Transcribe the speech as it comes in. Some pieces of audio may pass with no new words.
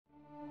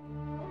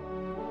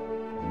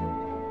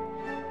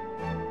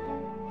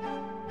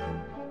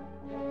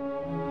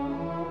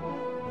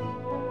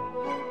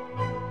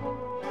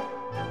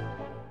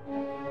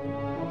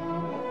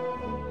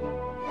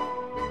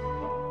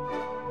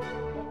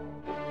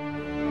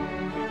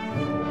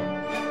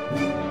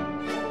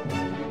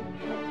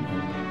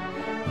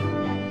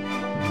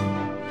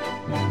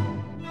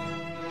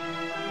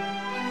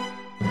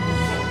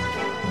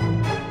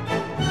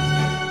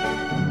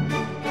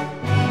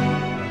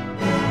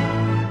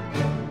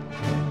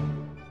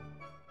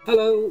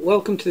Hello,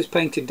 welcome to this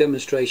painting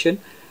demonstration.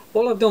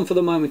 All I've done for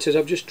the moment is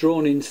I've just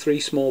drawn in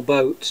three small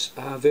boats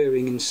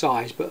varying in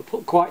size, but I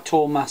put quite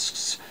tall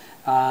masts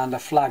and a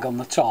flag on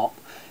the top.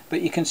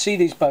 But you can see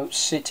these boats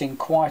sit in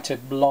quite a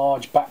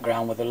large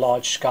background with a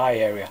large sky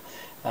area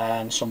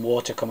and some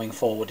water coming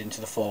forward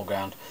into the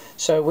foreground.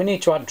 So we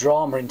need to add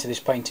drama into this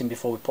painting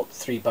before we put the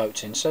three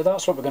boats in. So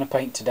that's what we're going to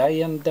paint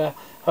today, and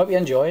hope you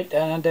enjoy it,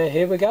 and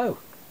here we go.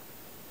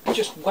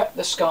 Just wet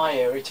the sky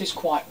area, it is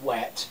quite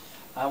wet.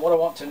 What I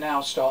want to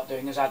now start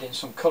doing is adding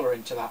some colour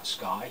into that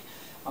sky.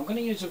 I'm going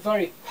to use a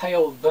very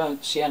pale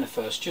burnt sienna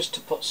first, just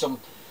to put some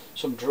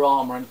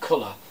drama and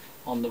colour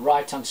on the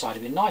right hand side.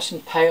 It'll be nice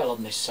and pale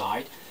on this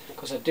side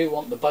because I do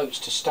want the boats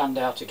to stand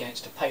out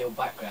against a pale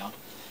background.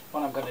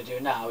 What I'm going to do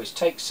now is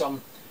take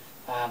some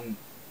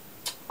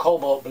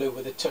cobalt blue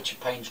with a touch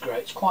of Payne's grey.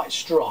 It's quite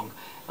strong,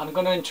 and I'm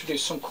going to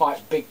introduce some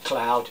quite big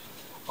cloud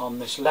on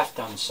this left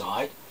hand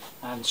side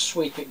and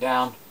sweep it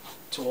down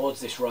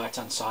towards this right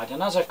hand side,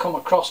 and as I come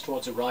across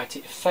towards the right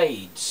it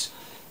fades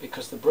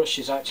because the brush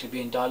is actually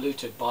being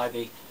diluted by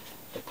the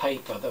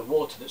paper, the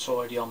water that's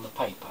already on the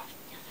paper.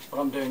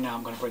 What I'm doing now,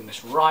 I'm going to bring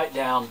this right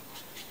down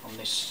on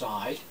this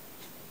side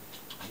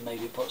and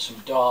maybe put some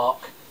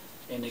dark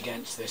in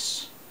against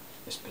this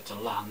bit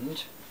of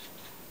land.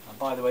 And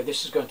by the way,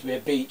 this is going to be a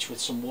beach with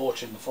some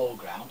water in the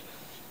foreground.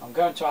 I'm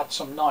going to add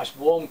some nice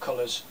warm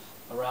colours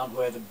around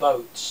where the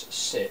boats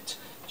sit,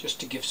 just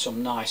to give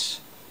some nice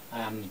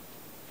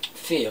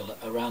feel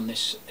around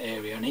this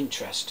area and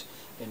interest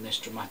in this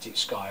dramatic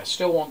sky. I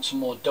still want some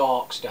more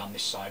darks down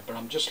this side, but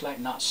I'm just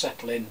letting that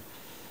settle in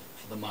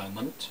for the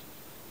moment.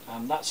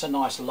 That's a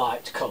nice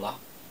light colour,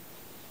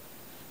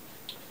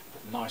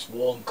 nice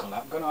warm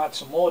colour. I'm going to add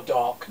some more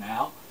dark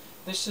now.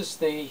 This is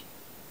the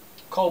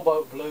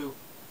cobalt blue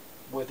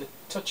with a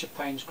touch of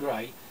Payne's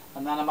grey,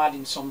 and then I'm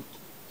adding some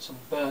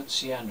burnt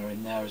sienna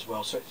in there as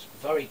well, so it's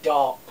very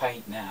dark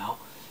paint now.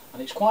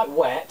 And it's quite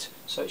wet,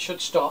 so it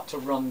should start to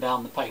run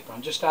down the paper.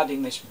 I'm just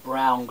adding this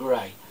brown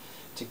grey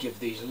to give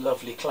these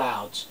lovely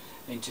clouds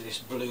into this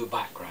blue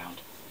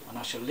background, and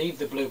I shall leave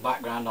the blue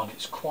background on.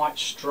 It's quite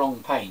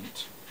strong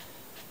paint,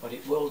 but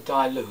it will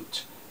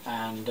dilute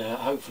and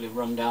hopefully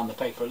run down the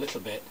paper a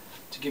little bit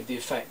to give the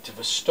effect of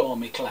a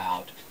stormy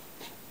cloud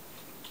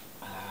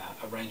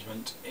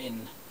arrangement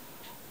in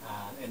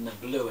the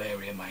blue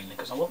area mainly,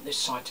 because I want this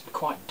side to be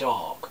quite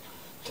dark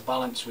to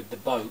balance with the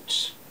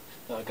boats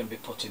that are going to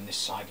be put in this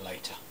side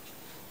later.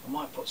 I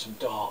might put some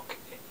dark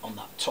on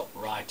that top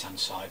right hand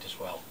side as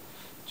well,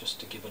 just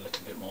to give a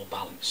little bit more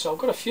balance. So I've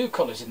got a few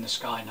colours in the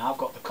sky now. I've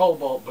got the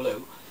cobalt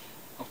blue,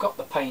 I've got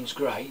the Payne's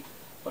grey,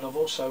 but I've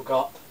also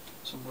got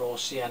some raw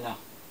sienna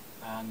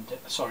and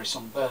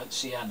some burnt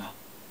sienna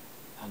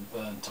and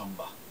burnt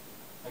umber.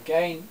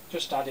 Again,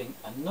 just adding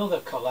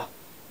another colour,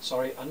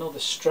 another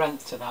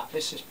strength to that.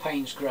 This is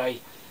Payne's grey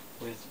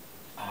with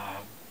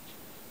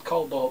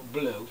cobalt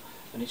blue,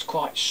 and it's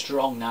quite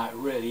strong now. It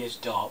really is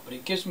dark, but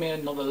it gives me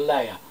another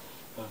layer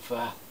of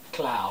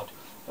cloud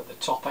at the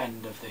top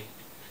end of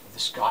the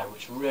sky,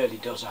 which really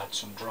does add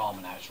some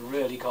drama now. It's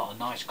really got a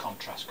nice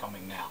contrast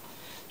coming now.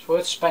 It's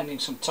worth spending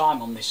some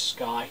time on this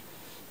sky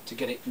to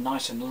get it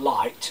nice and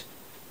light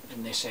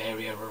in this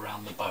area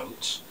around the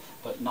boats,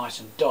 but nice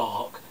and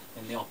dark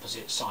in the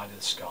opposite side of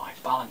the sky.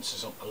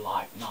 Balances up the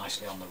light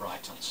nicely on the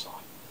right hand side.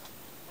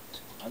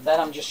 And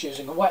then I'm just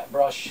using a wet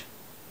brush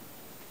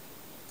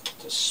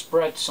to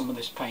spread some of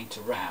this paint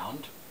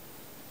around,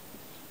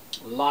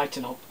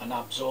 lighten up and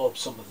absorb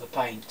some of the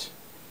paint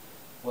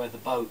where the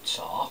boats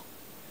are.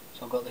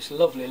 So I've got this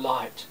lovely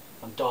light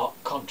and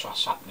dark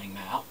contrast happening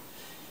now.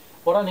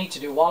 What I need to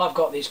do while I've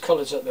got these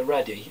colours at the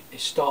ready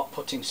is start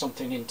putting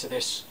something into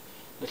this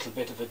little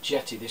bit of a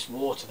jetty, this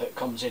water that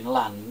comes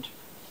inland,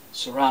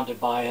 surrounded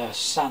by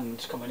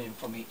sand coming in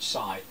from each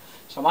side.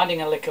 So I'm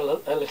adding a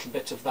little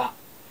bit of that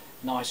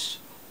nice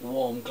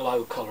warm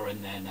glow colour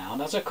in there now,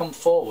 and as I come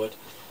forward,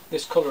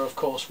 this colour of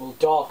course will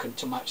darken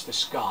to match the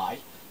sky.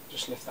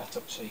 Just lift that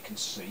up so you can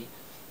see.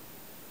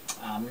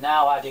 I'm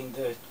now adding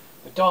the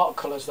dark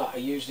colours that are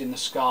used in the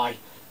sky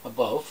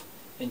above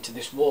into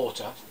this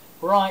water,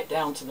 right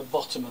down to the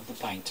bottom of the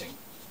painting.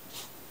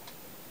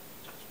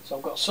 So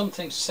I've got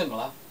something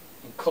similar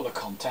in colour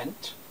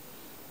content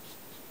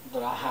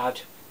that I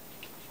had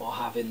or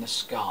have in the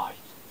sky,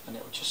 and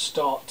it will just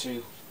start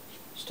to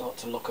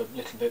look a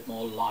little bit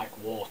more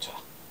like water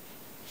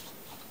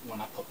when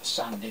I put the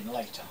sand in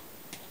later.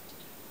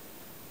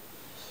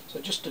 So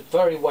just a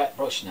very wet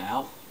brush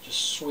now, just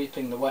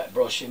sweeping the wet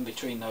brush in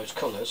between those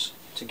colours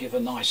to give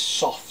a nice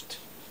soft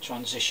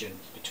transition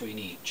between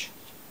each.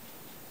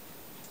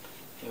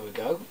 Here we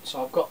go.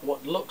 So I've got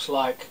what looks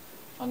like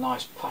a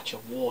nice patch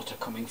of water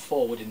coming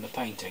forward in the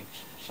painting,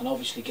 and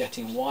obviously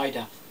getting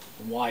wider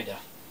and wider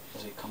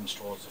as it comes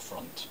towards the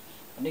front.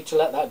 I need to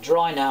let that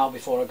dry now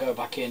before I go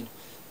back in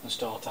and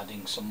start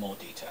adding some more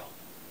detail.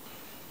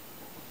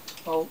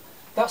 Well,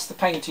 that's the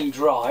painting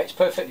dry. It's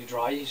perfectly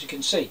dry, as you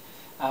can see.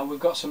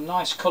 We've got some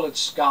nice coloured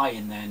sky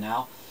in there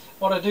now.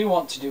 What I do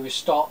want to do is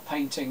start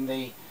painting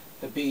the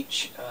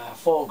beach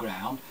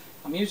foreground.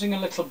 I'm using a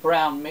little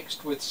brown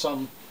mixed with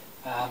some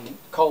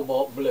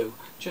cobalt blue,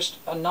 just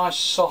a nice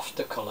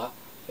softer colour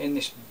in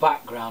this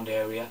background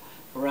area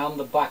around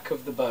the back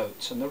of the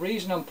boat. And the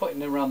reason I'm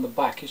putting it around the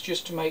back is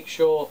just to make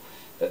sure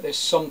that there's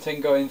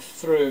something going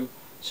through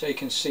so you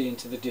can see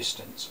into the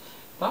distance.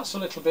 That's a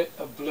little bit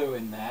of blue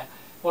in there.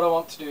 What I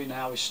want to do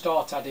now is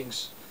start adding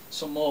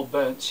some more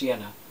burnt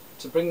sienna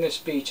to bring this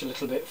beach a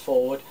little bit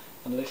forward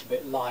and a little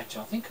bit lighter.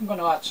 I think I'm going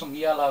to add some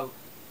yellow,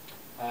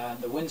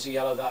 the Windsor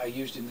yellow that I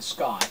used in the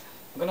sky.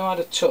 I'm going to add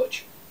a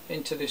touch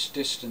into this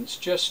distance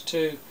just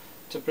to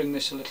bring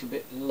this a little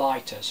bit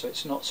lighter so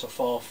it's not so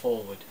far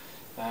forward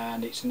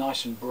and it's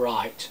nice and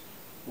bright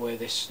where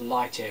this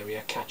light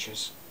area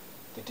catches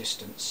the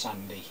distant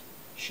sandy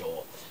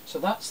shore. So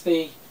that's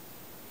the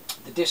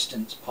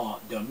distance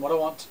part done. What I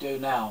want to do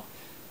now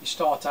is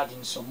start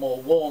adding some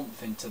more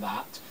warmth into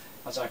that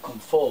as I come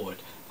forward,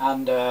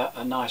 and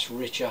a nice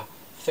richer,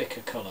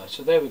 thicker colour.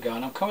 So there we go,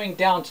 and I'm coming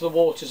down to the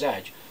water's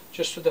edge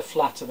just with the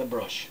flat of the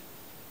brush.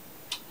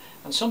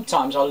 And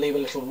sometimes I'll leave a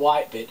little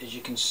white bit, as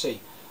you can see.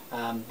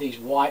 These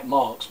white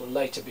marks will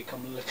later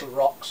become little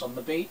rocks on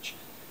the beach.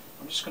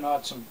 I'm just going to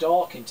add some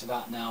dark into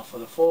that now for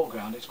the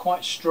foreground. It's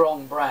quite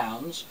strong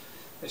browns.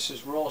 This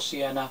is raw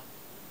sienna,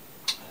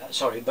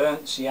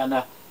 burnt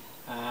sienna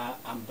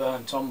and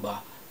burnt umber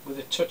with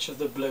a touch of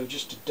the blue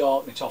just to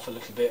darken it off a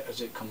little bit as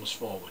it comes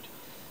forward.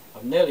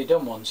 I've nearly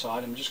done one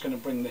side. I'm just going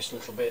to bring this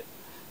little bit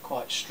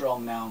quite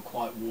strong now and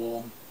quite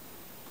warm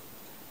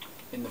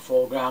in the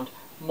foreground.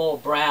 More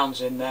browns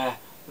in there,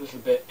 a little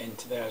bit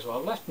into there as well.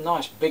 I've left a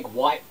nice big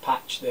white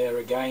patch there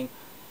again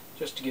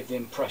just to give the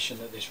impression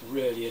that this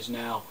really is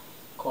now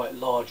quite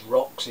large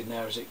rocks in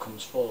there as it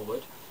comes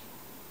forward.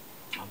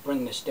 I'll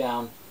bring this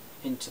down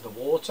into the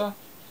water.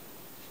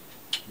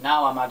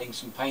 Now I'm adding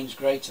some Payne's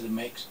Grey to the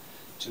mix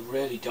to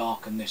really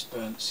darken this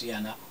burnt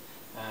sienna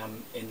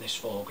in this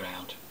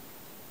foreground.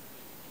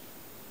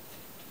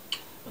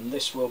 And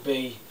this will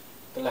be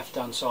the left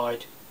hand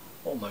side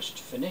almost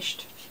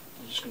finished.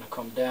 I'm just going to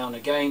come down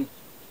again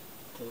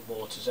to the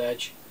water's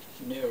edge,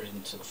 nearer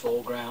into the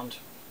foreground,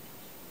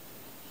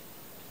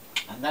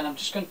 and then I'm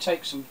just going to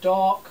take some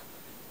dark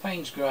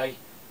Payne's Grey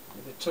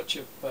with a touch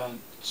of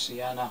burnt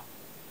sienna,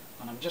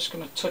 and I'm just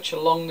going to touch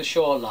along the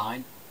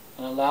shoreline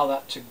and allow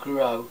that to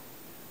grow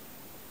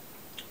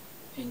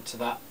into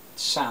that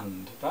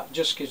sand. That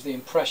just gives the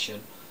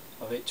impression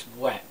of it's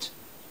wet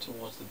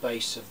towards the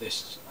base of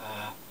this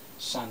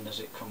sand as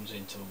it comes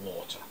into the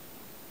water.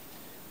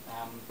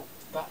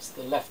 That's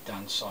the left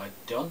hand side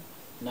done.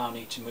 Now I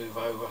need to move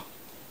over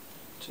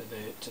to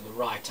the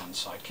right hand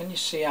side. Can you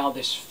see how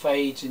this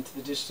fades into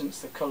the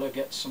distance? The colour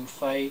gets some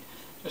fade.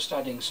 Just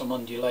adding some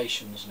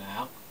undulations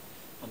now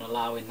and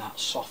allowing that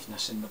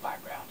softness in the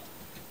background.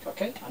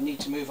 Okay, I need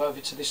to move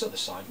over to this other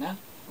side now.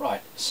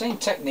 Right, same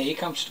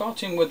technique. I'm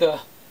starting with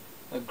a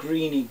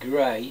greeny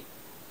grey,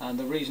 and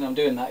the reason I'm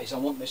doing that is I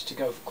want this to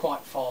go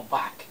quite far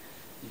back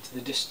into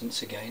the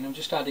distance again. I'm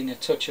just adding a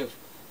touch of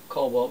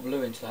cobalt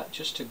blue into that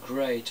just to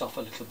grey it off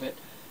a little bit,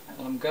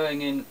 and I'm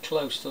going in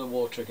close to the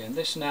water again.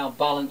 This now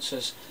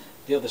balances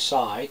the other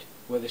side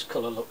where this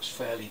colour looks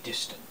fairly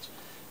distant.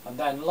 And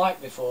then,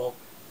 like before,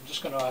 I'm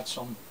just going to add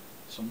some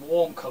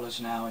warm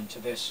colours now into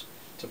this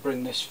to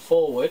bring this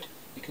forward.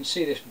 You can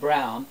see this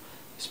brown,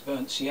 this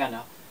burnt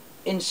sienna,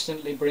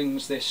 instantly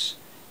brings this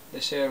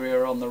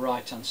area on the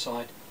right hand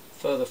side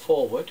further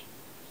forward,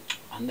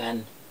 and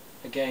then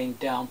again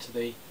down to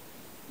the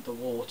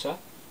water.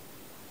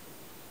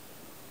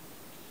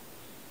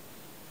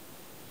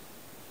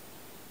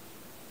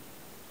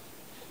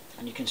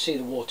 And you can see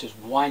the water's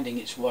winding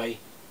its way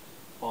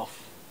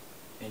off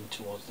in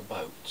towards the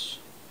boats,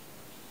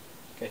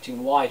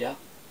 getting wider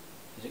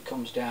as it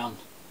comes down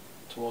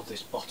towards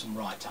this bottom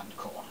right hand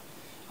corner.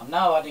 I'm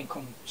now adding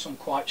some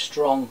quite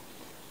strong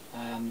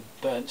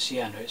burnt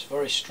sienna. It's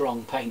very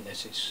strong paint,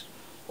 this is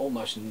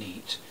almost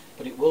neat,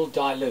 but it will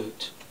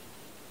dilute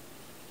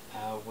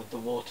with the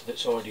water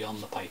that's already on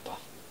the paper.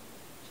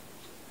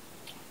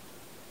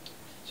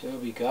 So here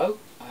we go,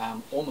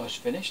 almost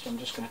finished. I'm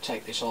just going to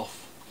take this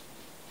off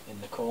in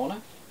the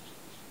corner,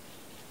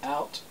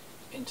 out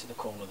into the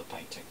corner of the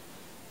painting.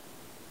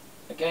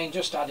 Again,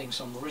 just adding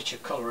some richer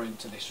colour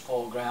into this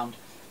foreground.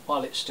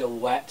 While it's still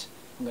wet,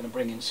 I'm going to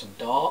bring in some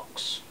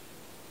darks.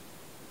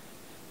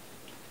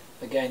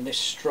 Again, this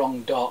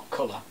strong dark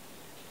colour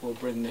will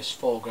bring this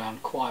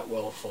foreground quite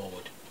well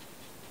forward.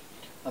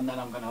 And then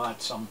I'm going to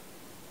add some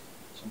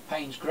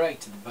Payne's Grey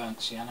to the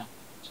burnt sienna.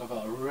 So I've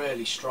got a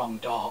really strong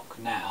dark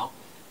now,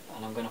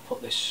 and I'm going to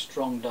put this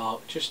strong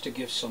dark just to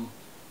give some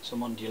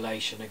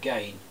undulation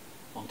again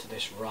onto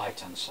this right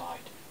hand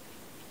side.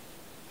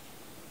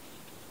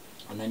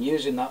 And then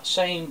using that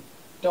same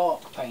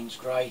dark Payne's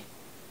Grey,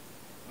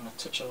 I'm going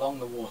to touch along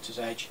the water's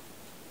edge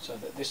so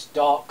that this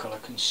dark colour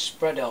can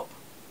spread up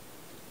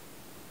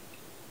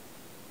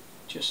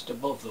just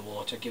above the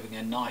water, giving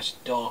a nice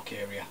dark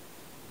area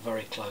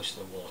very close to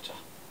the water.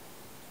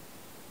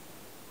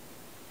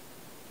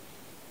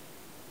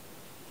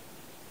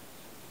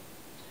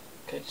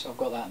 Okay, so I've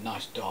got that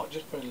nice dark,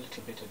 just put a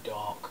little bit of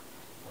dark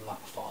on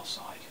that far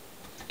side.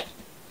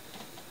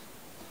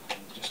 I'm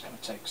just going to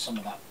to take some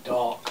of that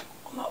dark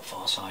on that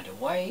far side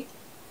away,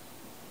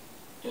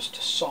 just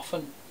to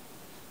soften,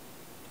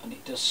 and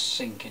it does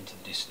sink into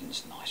the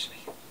distance nicely.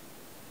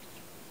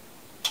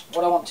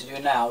 What I want to do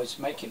now is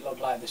make it look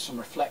like there's some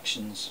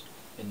reflections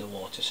in the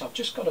water. So I've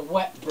just got a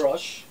wet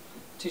brush,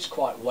 it is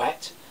quite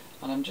wet,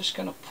 and I'm just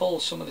going to pull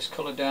some of this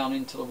colour down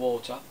into the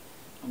water.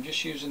 I'm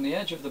just using the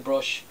edge of the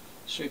brush,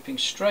 sweeping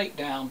straight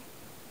down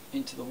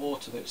into the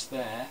water that's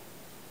there,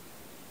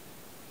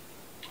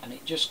 and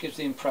it just gives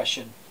the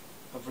impression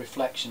of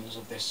reflections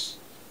of this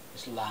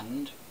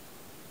land.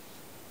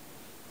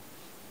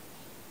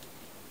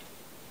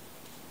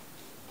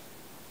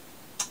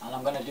 And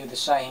I'm going to do the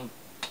same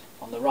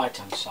on the right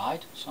hand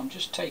side. So I'm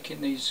just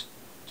taking these,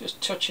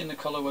 just touching the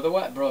colour with a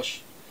wet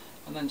brush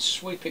and then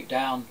sweep it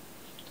down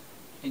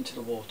into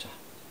the water.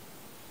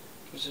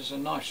 Gives us a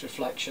nice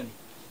reflection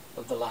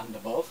of the land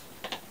above.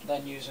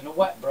 Then using a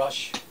wet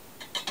brush,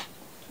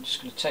 I'm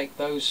just going to take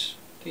those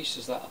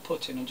pieces that I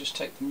put in and just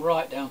take them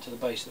right down to the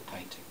base of the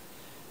painting.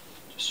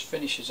 Just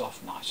finishes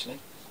off nicely.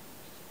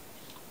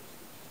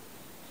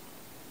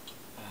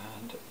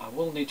 And I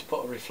will need to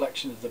put a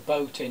reflection of the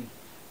boat in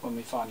when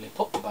we finally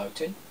put the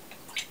boat in.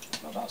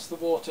 Well, that's the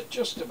water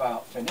just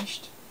about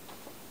finished,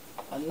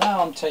 and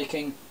now I'm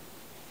taking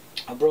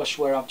a brush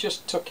where I've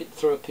just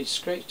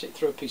scraped it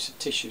through a piece of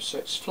tissue so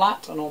it's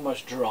flat and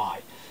almost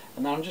dry,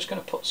 and then I'm just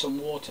going to put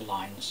some water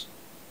lines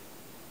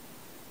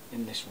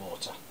in this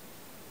water.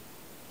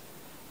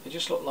 They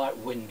just look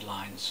like wind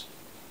lines,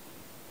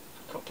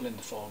 a couple in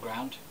the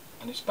foreground,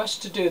 and it's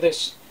best to do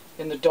this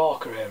in the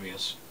darker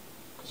areas,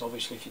 because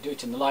obviously if you do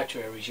it in the lighter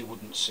areas you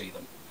wouldn't see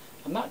them,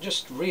 and that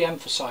just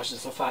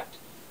re-emphasises the fact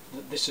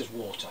that this is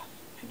water.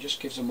 It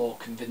just gives a more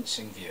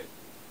convincing view.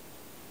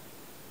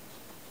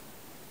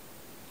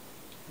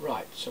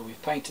 Right, so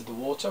we've painted the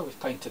water, we've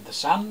painted the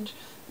sand,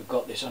 we've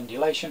got this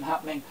undulation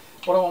happening.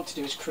 What I want to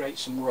do is create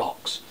some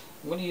rocks.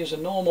 I'm going to use a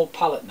normal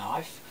palette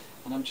knife,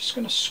 and I'm just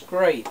going to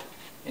scrape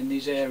in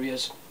these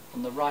areas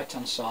on the right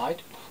hand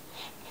side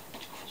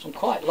some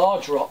quite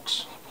large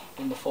rocks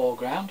in the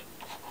foreground,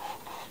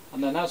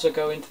 and then as I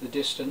go into the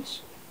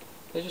distance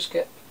they just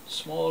get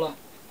smaller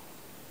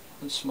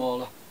and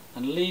smaller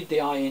and lead the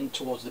eye in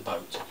towards the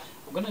boat.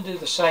 I'm going to do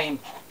the same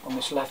on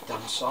this left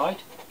hand side,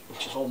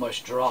 which is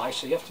almost dry,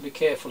 so you have to be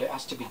careful, it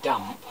has to be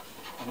damp.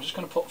 I'm just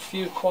going to put a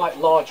few quite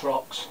large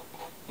rocks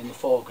in the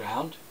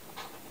foreground,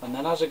 and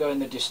then as I go in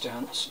the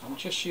distance I'm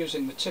just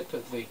using the tip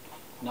of the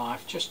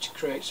knife just to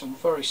create some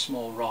very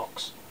small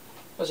rocks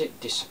as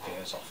it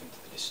disappears off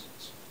into the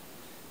distance.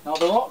 Now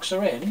the rocks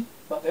are in,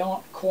 but they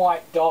aren't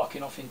quite dark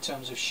enough in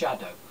terms of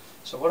shadow,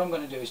 so what I'm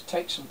going to do is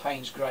take some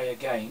Payne's Grey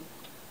again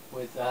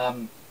with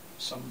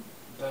some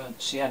burnt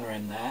sienna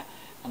in there,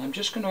 and I'm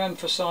just going to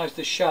emphasise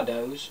the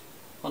shadows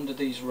under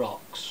these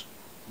rocks,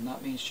 and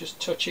that means just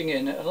touching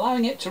in,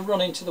 allowing it to run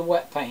into the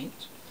wet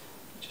paint,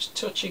 just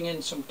touching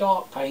in some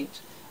dark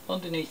paint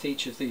underneath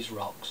each of these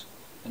rocks,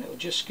 and it will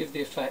just give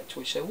the effect,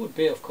 which there would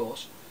be of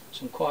course,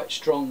 some quite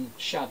strong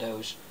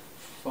shadows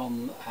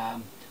from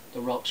the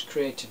rocks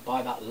created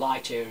by that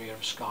light area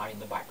of sky in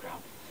the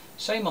background.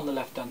 Same on the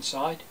left hand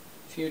side,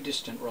 a few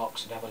distant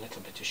rocks that have a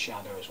little bit of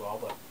shadow as well,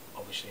 but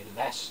obviously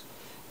less.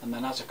 And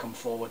then as I come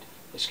forward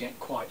it's getting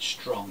quite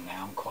strong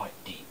now and quite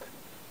deep.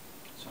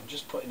 So I'm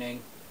just putting in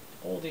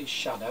all these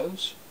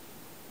shadows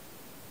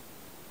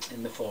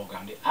in the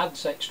foreground. It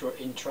adds extra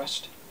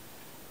interest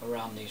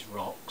around these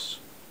rocks.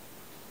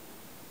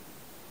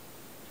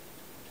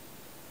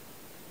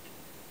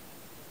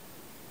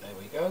 There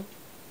we go.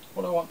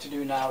 What I want to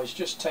do now is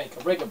just take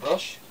a rigger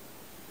brush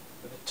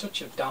with a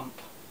touch of damp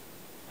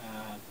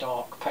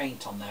dark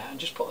paint on there and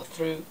just put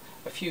through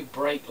a few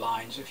break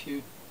lines, a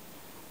few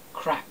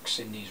cracks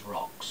in these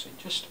rocks. It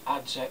just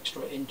adds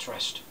extra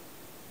interest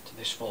to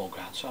this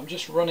foreground. So I'm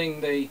just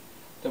running the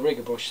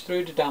rigger brush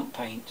through the damp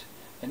paint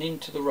and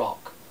into the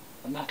rock,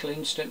 and that'll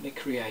instantly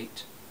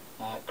create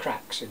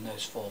cracks in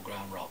those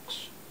foreground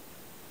rocks.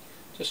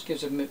 Just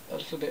gives a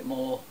little bit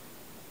more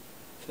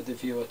for the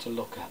viewer to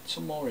look at,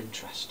 some more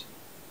interest.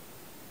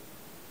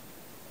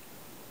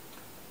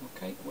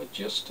 Okay, we're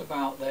just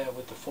about there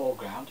with the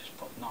foreground. Just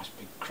put a nice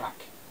big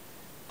crack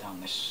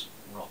down this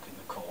rock in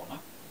the corner.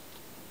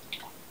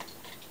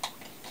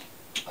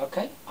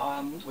 Okay,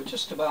 we're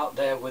just about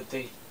there with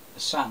the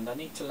sand. I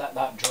need to let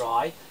that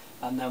dry,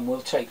 and then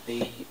we'll take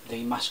the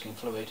masking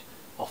fluid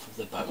off of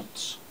the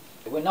boats.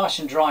 We're nice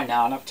and dry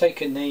now, and I've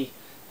taken the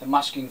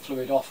masking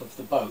fluid off of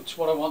the boats.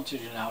 What I want to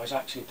do now is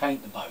actually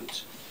paint the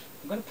boats.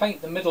 I'm going to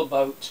paint the middle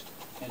boat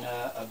in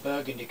a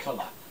burgundy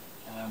colour,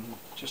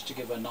 just to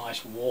give a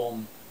nice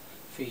warm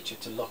feature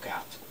to look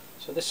at.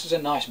 So this is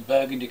a nice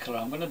burgundy colour.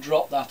 I'm going to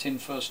drop that in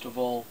first of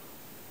all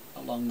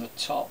along the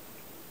top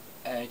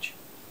edge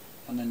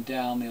and then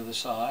down the other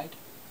side.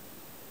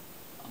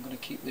 I'm going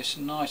to keep this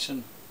nice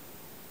and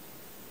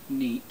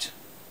neat.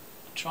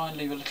 Try and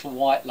leave a little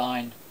white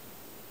line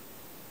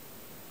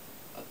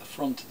at the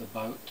front of the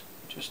boat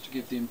just to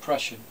give the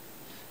impression.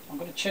 I'm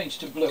going to change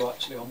to blue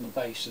actually on the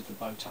base of the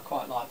boat. I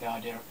quite like the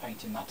idea of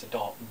painting that a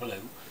dark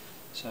blue,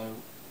 so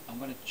I'm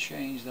going to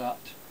change that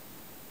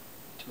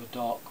to a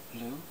dark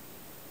blue.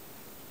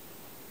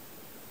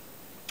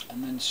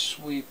 and then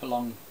sweep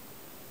along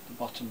the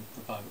bottom of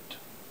the boat.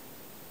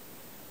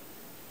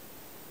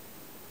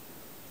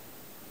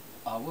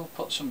 I will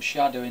put some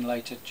shadow in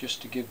later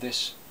just to give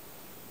this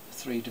a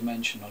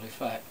three-dimensional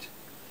effect,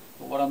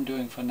 but what I'm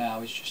doing for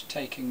now is just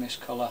taking this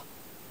colour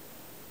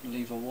and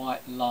leave a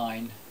white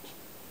line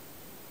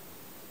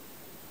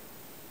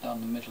down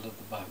the middle of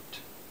the boat,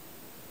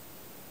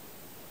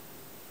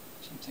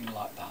 something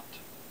like that.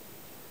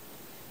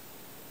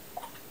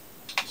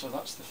 So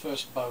that's the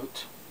first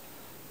boat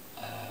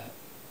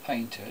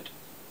painted.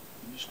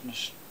 I'm just going to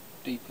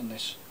deepen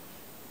this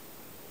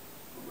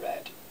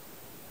red,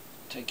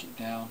 take it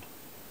down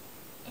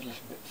a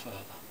little bit further.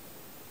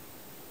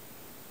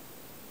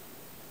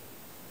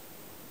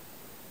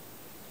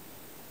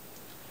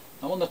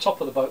 Now on the top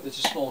of the boat there's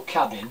a small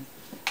cabin.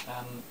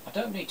 I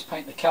don't need to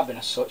paint the cabin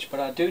as such, but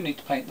I do need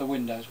to paint the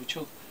windows, which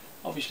will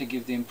obviously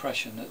give the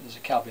impression that there's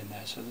a cabin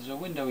there. So there's a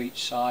window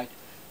each side,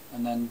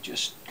 and then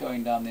just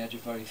going down the edge a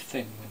very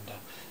thin window.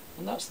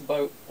 And that's the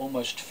boat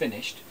almost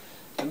finished.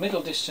 The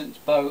middle distance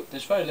boat,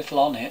 there's very little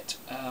on it.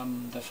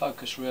 The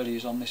focus really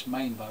is on this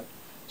main boat.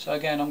 So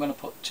again I'm going to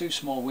put two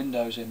small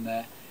windows in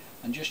there,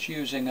 and just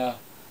using a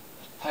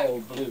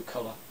pale blue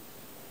colour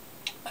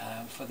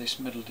for this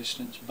middle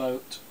distance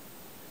boat.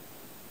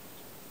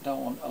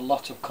 Don't want a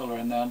lot of colour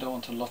in there, I don't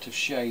want a lot of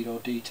shade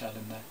or detail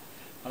in there,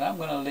 but I'm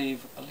going to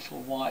leave a little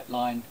white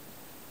line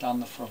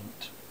down the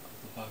front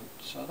of the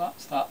boat. So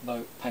that's that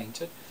boat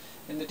painted.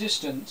 In the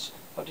distance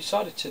I've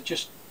decided to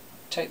just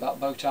take that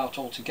boat out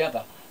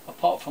altogether,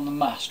 apart from the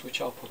mast, which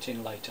I'll put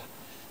in later.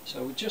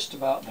 So we're just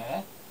about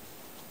there.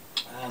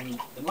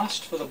 The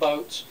mast for the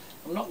boat,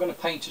 I'm not going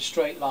to paint a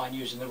straight line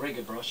using the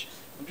rigger brush.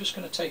 I'm just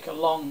going to take a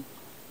long,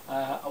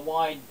 a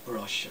wide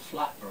brush, a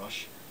flat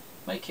brush,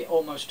 make it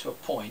almost to a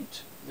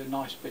point with a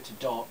nice bit of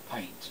dark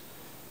paint.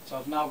 So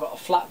I've now got a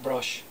flat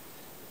brush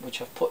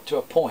which I've put to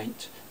a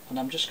point, and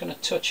I'm just going to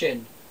touch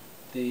in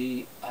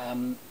the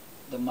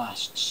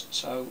masts.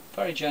 So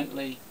very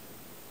gently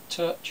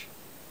touch,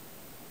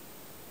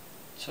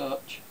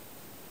 touch,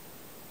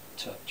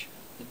 touch.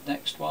 The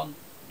next one,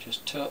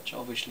 just touch,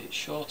 obviously it's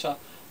shorter,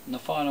 and the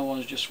final one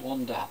is just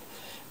one dab.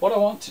 What I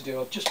want to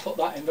do, I've just put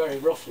that in very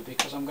roughly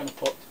because I'm going to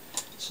put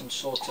some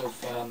sort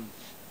of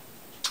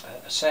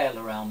a sail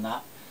around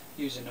that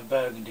using a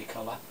burgundy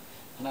colour,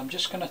 and I'm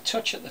just going to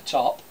touch at the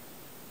top,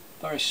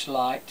 very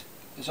slight.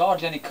 There's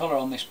hardly any colour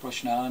on this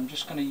brush now. I'm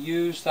just going to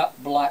use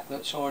that black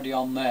that's already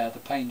on there, the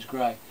Payne's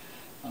grey.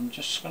 I'm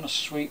just going to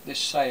sweep this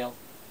sail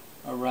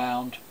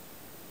around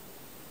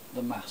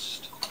the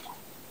mast,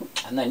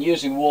 and then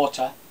using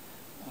water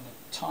and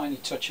a tiny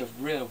touch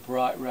of real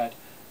bright red,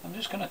 I'm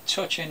just going to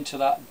touch into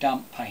that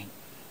damp paint,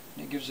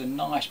 and it gives a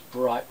nice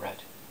bright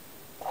red.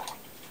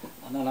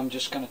 And then I'm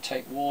just going to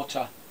take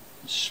water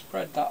and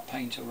spread that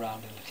paint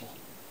around a little.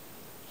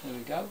 There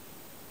we go.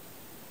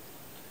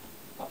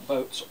 That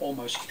boat's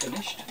almost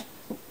finished.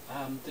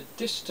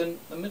 The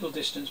middle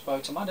distance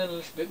boat, I'm adding a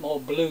little bit more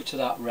blue to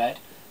that red,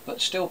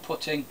 but still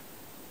putting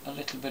a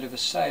little bit of a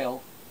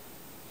sail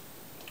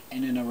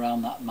in and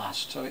around that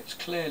mast. So it's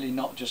clearly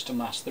not just a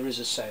mast, there is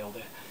a sail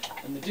there.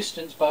 And the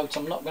distance boat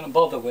I'm not going to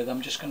bother with,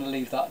 I'm just going to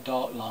leave that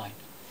dark line.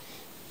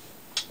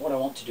 What I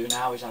want to do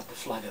now is add the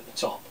flag at the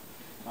top.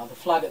 Now the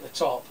flag at the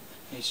top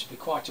needs to be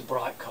quite a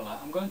bright colour.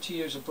 I'm going to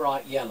use a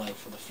bright yellow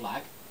for the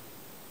flag,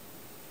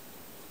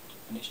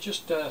 and it's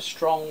just a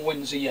strong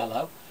Windsor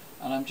yellow,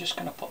 and I'm just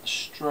going to put a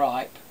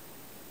stripe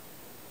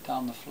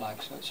down the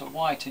flag, so it's a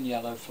white and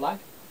yellow flag.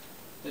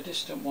 The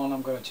distant one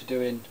I'm going to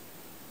do in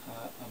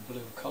a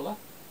blue colour,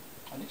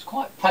 and it's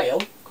quite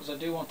pale because I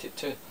do want it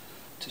to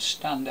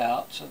stand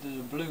out. So there's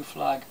a blue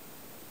flag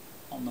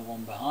on the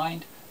one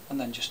behind, and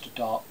then just a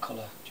dark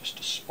colour, just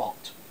a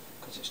spot,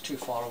 because it's too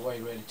far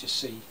away really to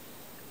see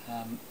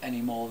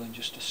any more than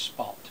just a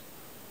spot.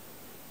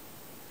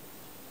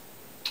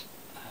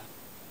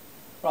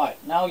 Right,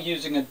 now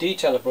using a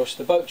detailer brush,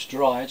 the boat's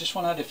dry, I just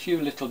want to add a few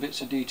little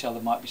bits of detail.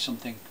 There might be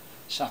something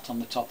sat on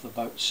the top of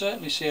the boat.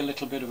 Certainly see a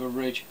little bit of a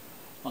ridge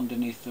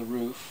underneath the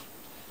roof,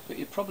 but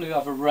you probably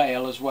have a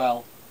rail as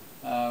well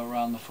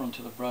around the front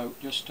of the boat,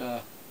 just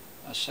a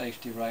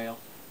safety rail,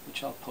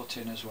 which I'll put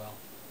in as well.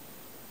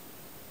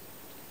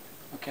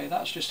 Okay,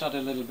 that's just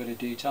added a little bit of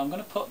detail. I'm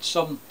going to put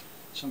some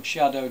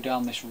shadow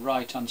down this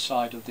right hand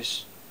side of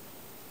this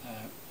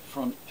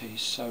front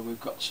piece, so we've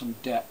got some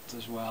depth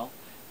as well.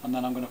 And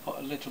then I'm going to put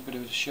a little bit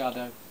of a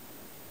shadow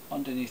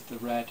underneath the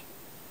red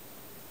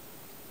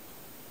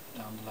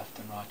down the left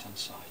and right hand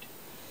side.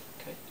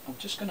 Okay, I'm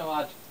just going to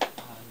add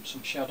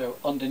some shadow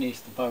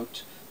underneath the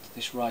boat to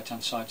this right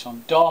hand side, so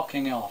I'm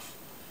darkening off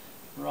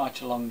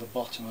right along the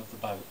bottom of the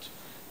boat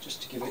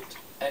just to give it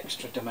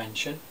extra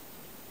dimension,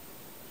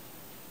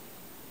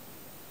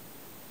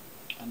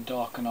 and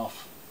darken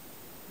off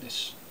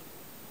this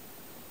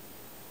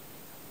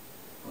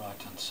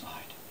right hand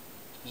side.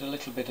 There's a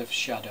little bit of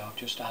shadow I've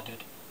just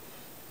added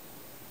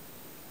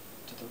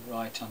to the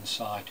right hand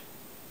side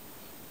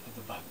of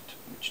the boat,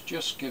 which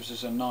just gives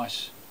us a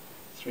nice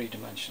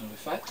three-dimensional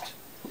effect.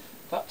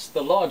 That's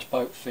the large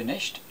boat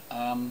finished.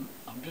 I'm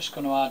just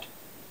going to add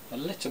a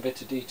little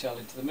bit of detail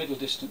into the middle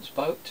distance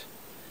boat.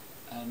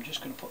 I'm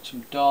just going to put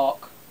some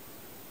dark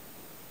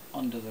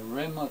under the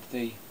rim of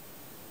the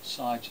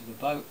sides of the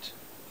boat,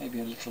 maybe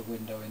a little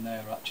window in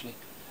there actually.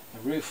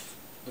 The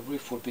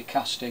roof would be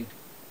casting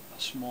a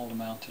small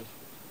amount of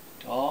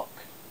dark,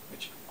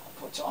 which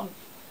I'll put on,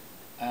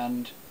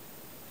 and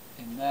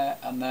in there,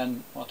 and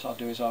then what I'll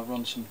do is I'll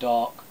run some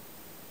dark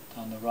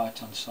down the right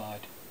hand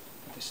side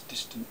of this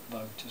distant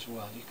boat as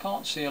well. You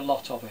can't see a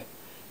lot of it,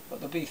 but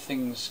there'll be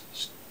things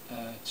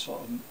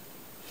sort of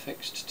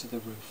fixed to the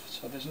roof,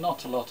 so there's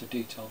not a lot of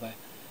detail there.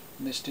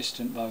 And this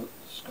distant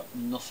boat's got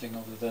nothing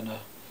other than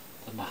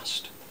the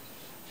mast.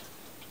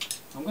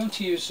 I'm going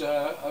to use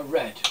a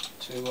red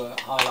to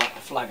highlight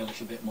the flag a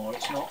little bit more.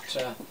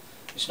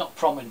 It's not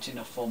prominent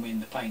enough for me in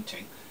the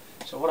painting.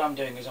 So what I'm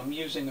doing is I'm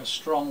using a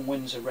strong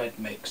Windsor red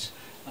mix,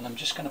 and I'm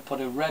just going to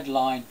put a red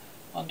line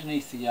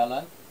underneath the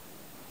yellow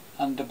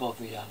and above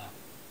the yellow,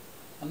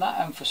 and that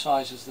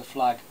emphasises the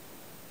flag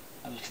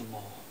a little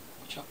more,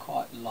 which I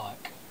quite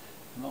like.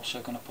 I'm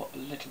also going to put a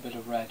little bit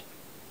of red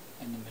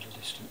in the middle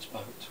distance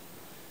boat.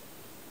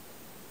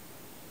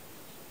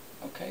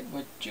 Okay,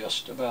 we're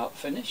just about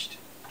finished.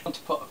 I want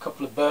to put a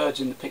couple of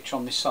birds in the picture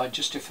on this side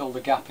just to fill the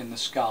gap in the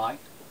sky.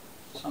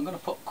 So I'm going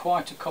to put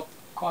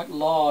quite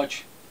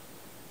large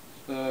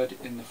bird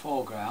in the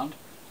foreground,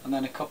 and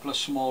then a couple of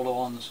smaller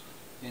ones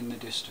in the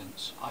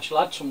distance. I shall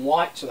add some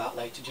white to that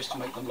later just to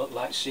make them look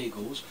like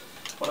seagulls.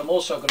 What I'm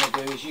also going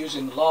to do is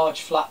using the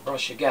large flat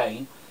brush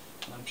again,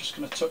 and I'm just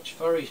going to touch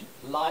very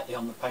lightly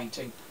on the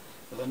painting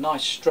with a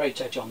nice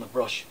straight edge on the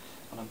brush,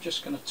 and I'm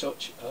just going to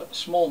touch a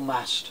small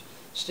mast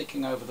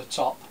sticking over the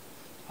top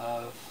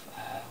of,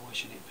 where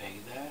should it be,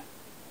 there?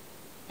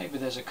 Maybe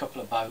there's a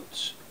couple of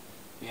boats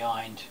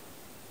behind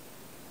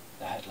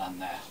the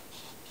headland there.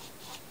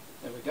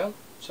 There we go.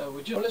 So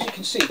well, as you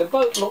can see, the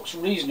boat looks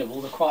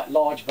reasonable, the quite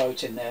large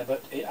boat in there,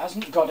 but it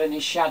hasn't got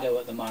any shadow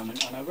at the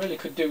moment, and I really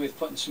could do with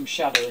putting some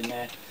shadow in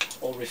there,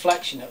 or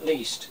reflection at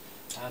least,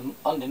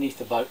 underneath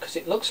the boat, because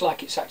it looks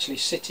like it's actually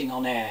sitting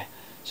on air.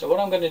 So what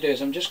I'm going to do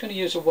is I'm just going to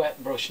use a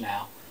wet brush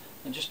now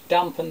and just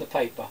dampen the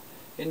paper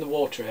in the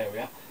water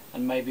area,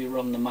 and maybe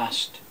run the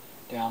mast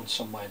down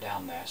somewhere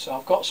down there. So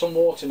I've got some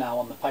water now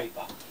on the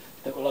paper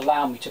that will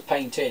allow me to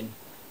paint in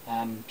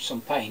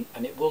some paint,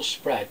 and it will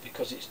spread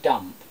because it's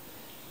damp.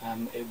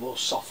 It will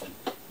soften,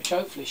 which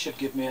hopefully should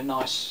give me a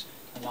nice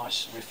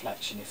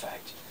reflection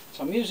effect.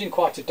 So I'm using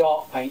quite a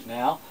dark paint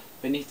now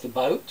beneath the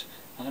boat,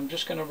 and I'm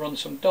just going to run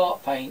some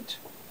dark paint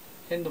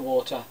in the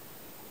water,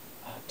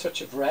 a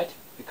touch of red,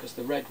 because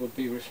the red would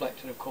be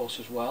reflected of course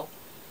as well.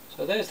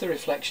 So there's the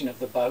reflection of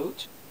the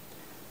boat.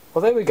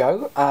 Well, there we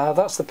go,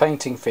 that's the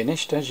painting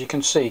finished. As you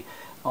can see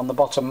on the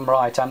bottom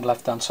right and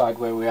left hand side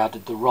where we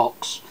added the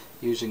rocks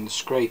using the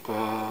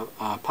scraper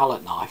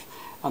palette knife,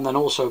 and then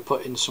also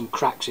put in some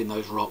cracks in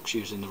those rocks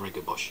using the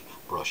rigger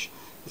brush.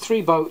 The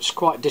three boats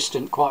quite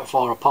distant, quite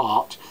far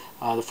apart,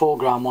 the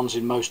foreground one's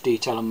in most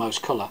detail and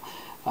most colour,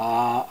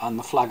 and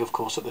the flag of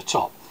course at the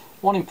top.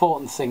 One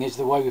important thing is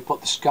the way we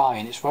put the sky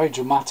in. It's very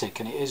dramatic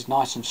and it is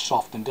nice and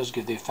soft and does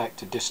give the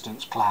effect of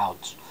distant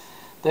clouds.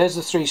 There's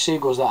the three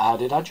seagulls that I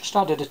added. I just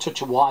added a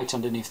touch of white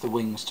underneath the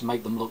wings to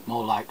make them look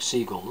more like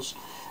seagulls,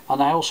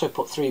 and I also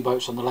put three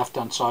boats on the left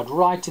hand side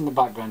right in the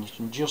background. You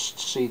can just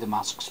see the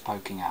masks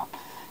poking out.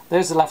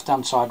 There's the left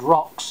hand side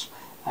rocks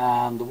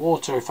and the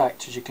water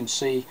effect, as you can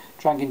see,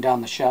 dragging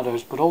down the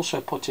shadows, but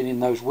also putting in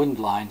those wind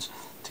lines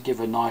to give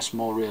a nice,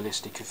 more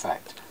realistic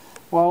effect.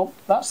 Well,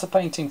 that's the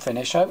painting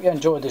finish. I hope you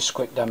enjoyed this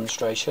quick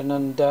demonstration,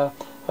 and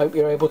hope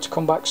you're able to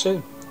come back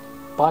soon.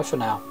 Bye for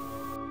now.